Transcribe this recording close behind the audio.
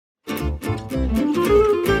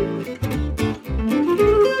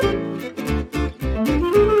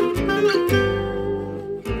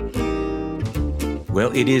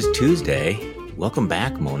Well, it is Tuesday. Welcome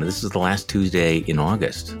back, Mona. This is the last Tuesday in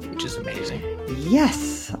August, which is amazing.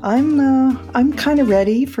 Yes, I'm kind of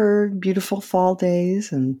ready for beautiful fall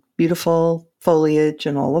days and beautiful foliage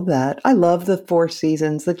and all of that. I love the four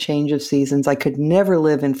seasons, the change of seasons. I could never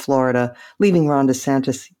live in Florida, leaving Ron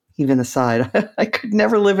DeSantis even aside. I could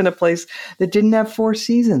never live in a place that didn't have four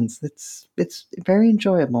seasons. It's very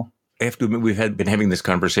enjoyable. I have to admit, we've been having this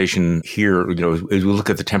conversation here, as we look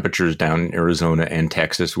at the temperatures down in Arizona and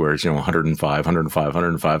Texas, where it's, 105, 105,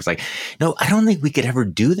 105. It's like, no, I don't think we could ever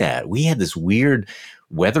do that. We had this weird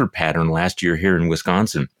weather pattern last year here in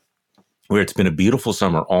Wisconsin, where it's been a beautiful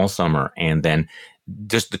summer all summer. And then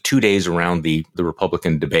just the 2 days around the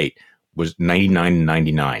Republican debate was 99 and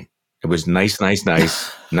 99. It was nice,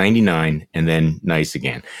 99, and then nice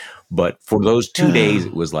again. But for those 2 days,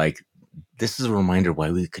 it was like, this is a reminder why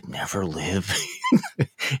we could never live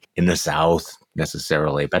in the South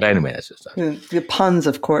necessarily. But anyway, that's just the puns,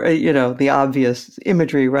 of course, the obvious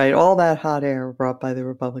imagery, right? All that hot air brought by the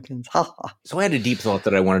Republicans. Ha ha. So I had a deep thought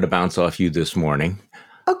that I wanted to bounce off you this morning.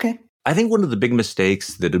 Okay. I think one of the big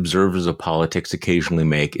mistakes that observers of politics occasionally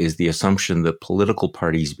make is the assumption that political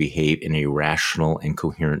parties behave in a rational and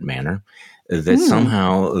coherent manner, that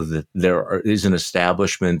somehow that is an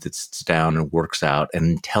establishment that sits down and works out an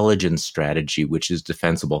intelligent strategy which is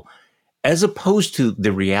defensible, as opposed to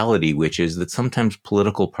the reality, which is that sometimes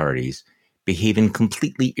political parties behave in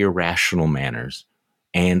completely irrational manners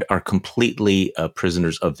and are completely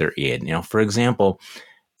prisoners of their id. For example,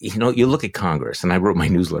 you look at Congress, and I wrote my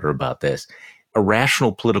newsletter about this. A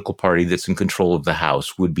rational political party that's in control of the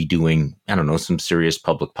House would be doing, some serious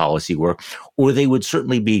public policy work, or they would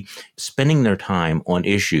certainly be spending their time on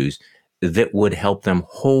issues that would help them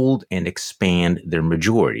hold and expand their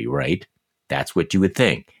majority, right? That's what you would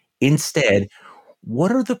think. Instead,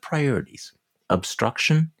 what are the priorities?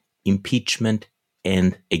 Obstruction, impeachment,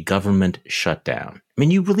 and a government shutdown. I mean,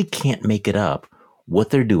 you really can't make it up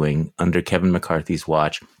what they're doing under Kevin McCarthy's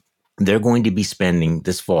watch. They're going to be spending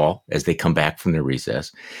this fall, as they come back from their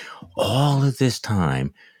recess, all of this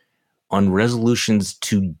time on resolutions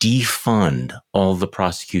to defund all the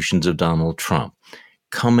prosecutions of Donald Trump,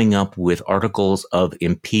 coming up with articles of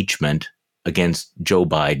impeachment against Joe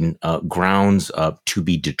Biden, grounds to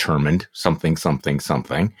be determined,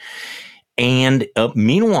 something. And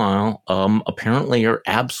meanwhile, apparently are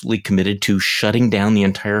absolutely committed to shutting down the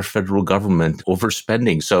entire federal government over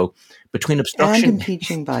spending. So between obstruction and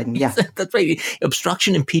impeaching Biden, yeah, that's right.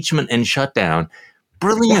 Obstruction, impeachment, and shutdown,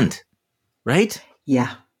 brilliant, right?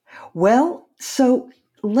 Yeah. Well, so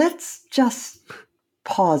let's just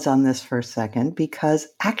pause on this for a second, because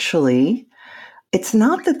actually, it's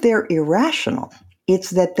not that they're irrational. It's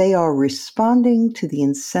that they are responding to the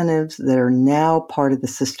incentives that are now part of the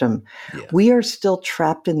system. Yeah. We are still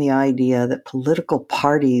trapped in the idea that political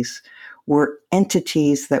parties were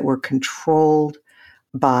entities that were controlled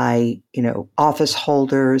by, office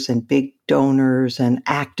holders and big donors and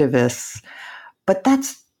activists. But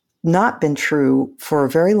that's not been true for a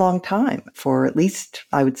very long time, for at least,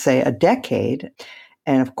 I would say, a decade.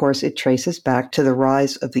 And of course, it traces back to the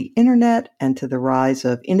rise of the internet and to the rise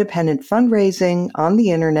of independent fundraising on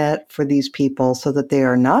the internet for these people, so that they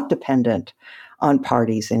are not dependent on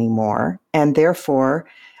parties anymore. And therefore,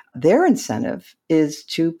 their incentive is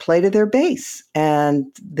to play to their base and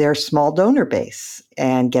their small donor base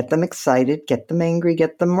and get them excited, get them angry,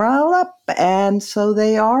 get them riled up. And so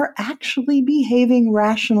they are actually behaving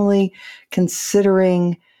rationally,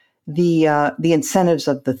 considering the incentives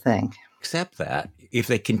of the thing. Except that if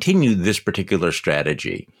they continue this particular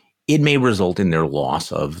strategy, it may result in their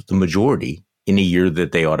loss of the majority in a year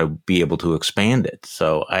that they ought to be able to expand it.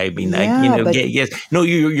 So, yes, no,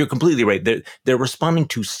 you're completely right. They're responding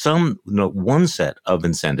to one set of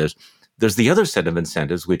incentives. There's the other set of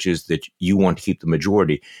incentives, which is that you want to keep the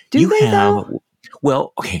majority. Though?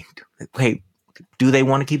 Well, okay, do they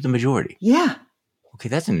want to keep the majority? Yeah. Okay,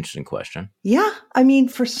 that's an interesting question. Yeah. I mean,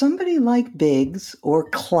 for somebody like Biggs or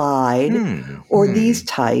Clyde or these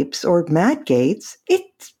types or Matt Gaetz, it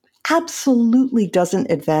absolutely doesn't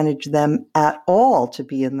advantage them at all to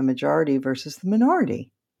be in the majority versus the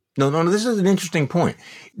minority. No, this is an interesting point.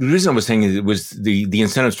 The reason I was saying it was the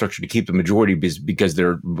incentive structure to keep the majority is because there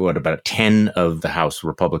are about 10 of the House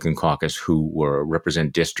Republican caucus who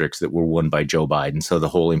represent districts that were won by Joe Biden. So the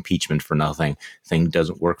whole impeachment for nothing thing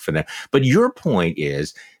doesn't work for them. But your point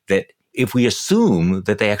is that if we assume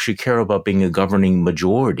that they actually care about being a governing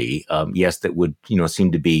majority, yes, that would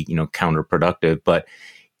seem to be counterproductive. But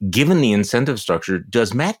given the incentive structure,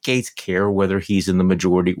 does Matt Gaetz care whether he's in the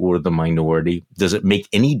majority or the minority? Does it make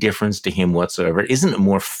any difference to him whatsoever? Isn't it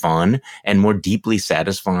more fun and more deeply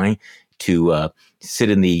satisfying to sit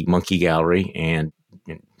in the monkey gallery and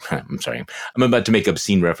I'm sorry, I'm about to make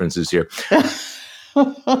obscene references here.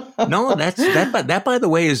 No, that by the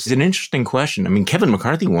way is an interesting question. I mean, Kevin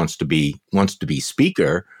McCarthy wants to be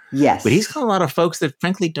speaker. Yes. But he's got a lot of folks that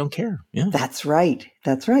frankly don't care. Yeah. That's right.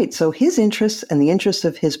 That's right. So his interests and the interests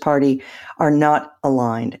of his party are not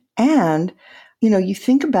aligned. And, you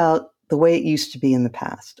think about the way it used to be in the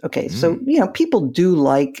past. Okay. So, people do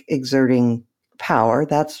like exerting power.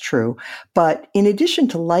 That's true. But in addition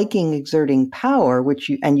to liking exerting power,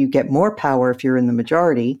 you get more power if you're in the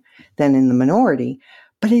majority than in the minority.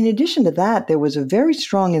 But in addition to that, there was a very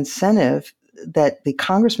strong incentive that the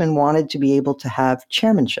congressmen wanted to be able to have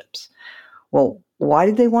chairmanships. Well, why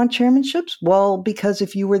did they want chairmanships? Well, because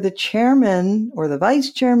if you were the chairman or the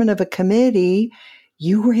vice chairman of a committee,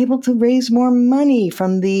 you were able to raise more money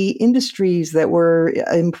from the industries that were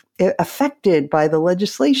affected by the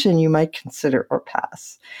legislation you might consider or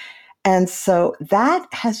pass. And so that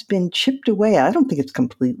has been chipped away at. I don't think it's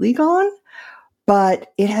completely gone,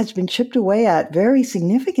 but it has been chipped away at very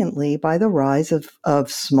significantly by the rise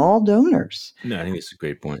of small donors. No, I think it's a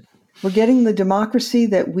great point. We're getting the democracy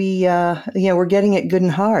that we're getting it good and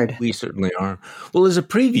hard. We certainly are. Well, as a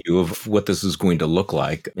preview of what this is going to look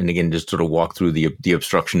like, and again, just sort of walk through the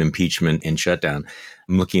obstruction, impeachment, and shutdown,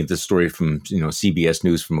 I'm looking at this story from, CBS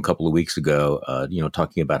News from a couple of weeks ago,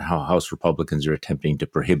 talking about how House Republicans are attempting to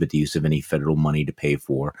prohibit the use of any federal money to pay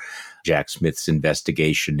for Jack Smith's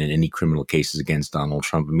investigation and any criminal cases against Donald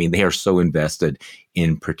Trump. I mean, they are so invested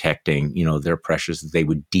in protecting, their precious that they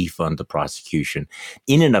would defund the prosecution.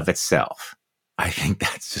 In and of itself, I think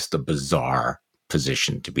that's just a bizarre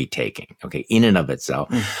position to be taking, okay, in and of itself.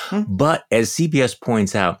 Mm-hmm. But as CBS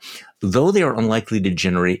points out, though they are unlikely to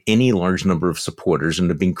generate any large number of supporters and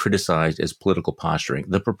have been criticized as political posturing,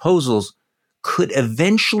 the proposals could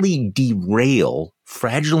eventually derail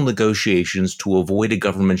fragile negotiations to avoid a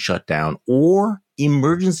government shutdown or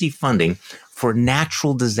emergency funding for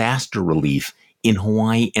natural disaster relief in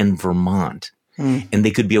Hawaii and Vermont. And they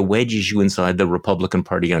could be a wedge issue inside the Republican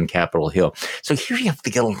Party on Capitol Hill. So here you have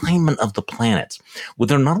the alignment of the planets, where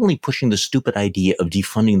they're not only pushing the stupid idea of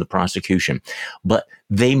defunding the prosecution, but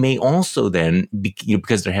they may also then,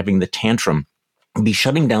 because they're having the tantrum, be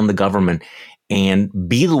shutting down the government and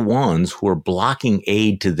be the ones who are blocking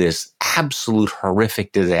aid to this absolute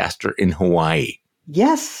horrific disaster in Hawaii.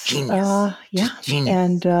 Yes. Genius. Yeah. Genius.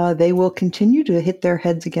 And they will continue to hit their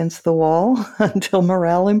heads against the wall until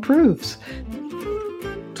morale improves.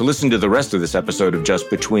 To listen to the rest of this episode of Just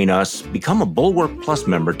Between Us, become a Bulwark Plus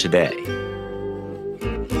member today.